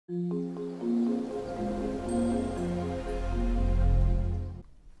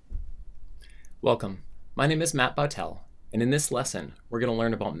Welcome, my name is Matt Bautel, and in this lesson we're going to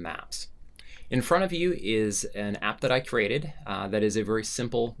learn about maps. In front of you is an app that I created that is a very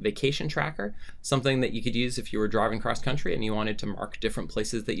simple vacation tracker, something that you could use if you were driving cross country and you wanted to mark different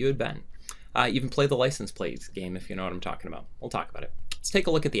places that you had been. You can play the license plate game if you know what I'm talking about. We'll talk about it. Let's take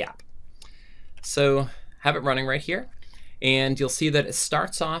a look at the app. So have it running right here. And you'll see that it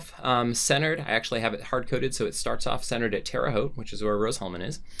starts off centered. I actually have it hard-coded, so it starts off centered at Terre Haute, which is where Rose-Hulman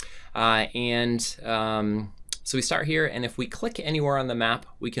is. So we start here, and if we click anywhere on the map,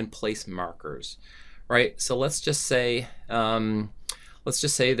 we can place markers, right? So let's just say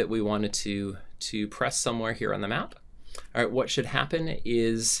that we wanted to press somewhere here on the map. All right, what should happen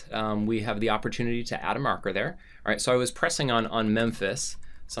is we have the opportunity to add a marker there. All right, so I was pressing on Memphis,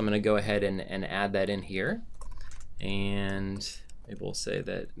 so I'm going to go ahead and add that in here. And maybe we'll say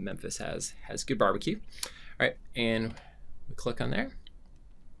that Memphis has good barbecue. All right, and we click on there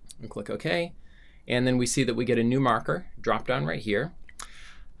and click OK. And then we see that we get a new marker drop down right here.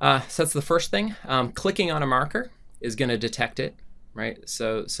 So that's the first thing. Clicking on a marker is going to detect it, right?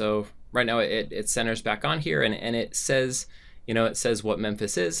 So right now it centers back on here, and it says, it says what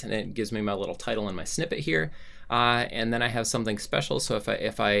Memphis is, and it gives me my little title and my snippet here. And then I have something special. So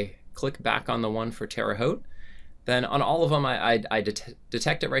if I click back on the one for Terre Haute, then on all of them, I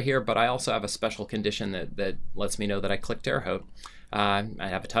detect it right here, but I also have a special condition that lets me know that I clicked Terre Haute. I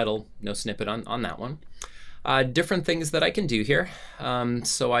have a title, no snippet on that one. Different things that I can do here.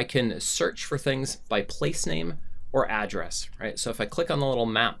 So I can search for things by place name or address, right? So if I click on the little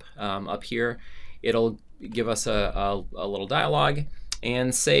map up here, it'll give us a little dialogue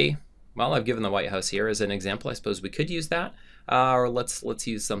and say, well, I've given the White House here as an example. I suppose we could use that, or let's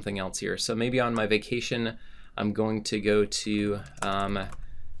use something else here. So maybe on my vacation, I'm going to go to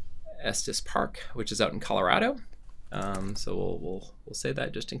Estes Park, which is out in Colorado. So we'll say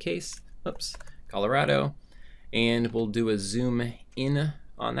that just in case. Oops, Colorado, and we'll do a zoom in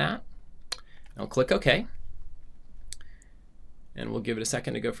on that. I'll click OK, and we'll give it a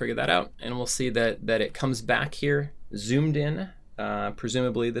second to go figure that out, and we'll see that it comes back here, zoomed in.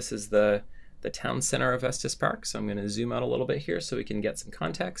 Presumably this is the town center of Estes Park. So I'm going to zoom out a little bit here so we can get some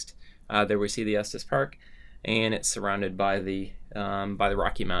context. There we see the Estes Park, and it's surrounded by the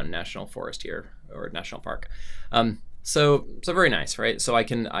Rocky Mountain National Forest here, or National Park. So very nice, right? So I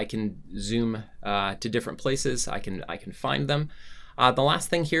can zoom to different places. I can find them. The last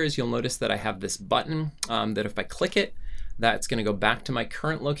thing here is you'll notice that I have this button that if I click it, that's going to go back to my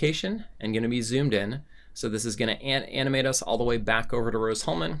current location and going to be zoomed in. So this is going to animate us all the way back over to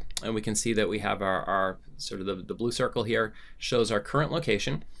Rose-Hulman, and we can see that we have our sort of the blue circle here shows our current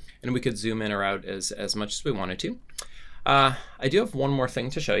location, and we could zoom in or out as much as we wanted to. I do have one more thing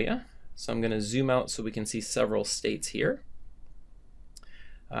to show you. So I'm going to zoom out so we can see several states here.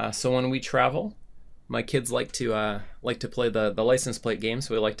 So when we travel, my kids like to play the license plate game.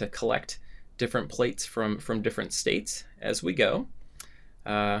 So we like to collect different plates from different states as we go.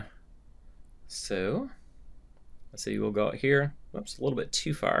 So let's see, we'll go out here. Whoops, a little bit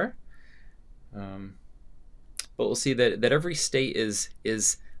too far. But we'll see that every state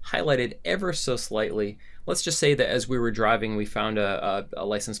is highlighted ever so slightly. Let's just say that as we were driving, we found a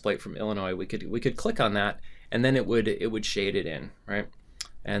license plate from Illinois. We could click on that, and then it would shade it in, right?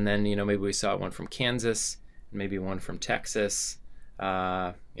 And then maybe we saw one from Kansas, maybe one from Texas,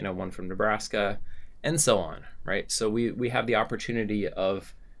 one from Nebraska, and so on, right? So we have the opportunity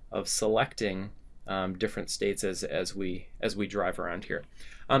of selecting different states as we drive around here.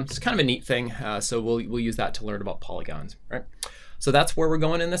 It's kind of a neat thing. So we'll use that to learn about polygons, right? So that's where we're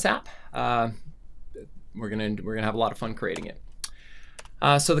going in this app. We're gonna have a lot of fun creating it.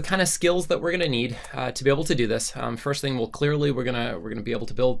 So the kind of skills that we're gonna need to be able to do this. First thing, we're gonna be able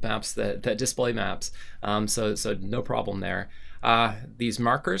to build maps that display maps. So no problem there. These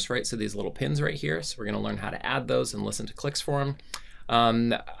markers, right? So these little pins right here. So we're gonna learn how to add those and listen to clicks for them.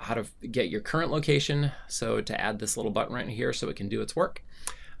 How to get your current location. So to add this little button right here so it can do its work.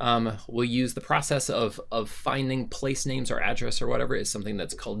 We'll use the process of finding place names or address or whatever is something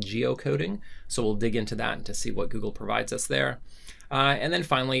that's called geocoding. So we'll dig into that to see what Google provides us there. And then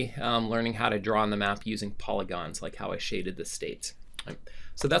finally, learning how to draw on the map using polygons, like how I shaded the states. Right.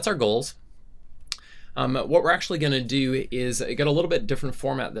 So that's our goals. What we're actually going to do is get a little bit different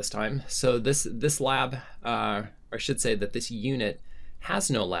format this time. So this lab, or I should say that this unit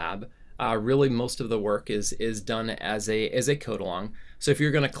has no lab. Really, most of the work is done as a code along. So if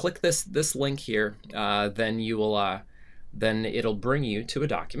you're going to click this link here, then it'll bring you to a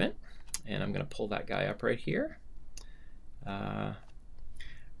document, and I'm going to pull that guy up right here.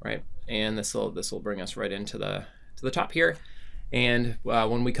 right? And this will bring us right into the top here. And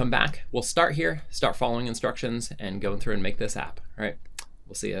when we come back, we'll start here, start following instructions and going through and make this app, all right?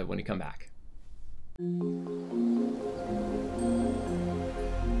 We'll see you when you come back.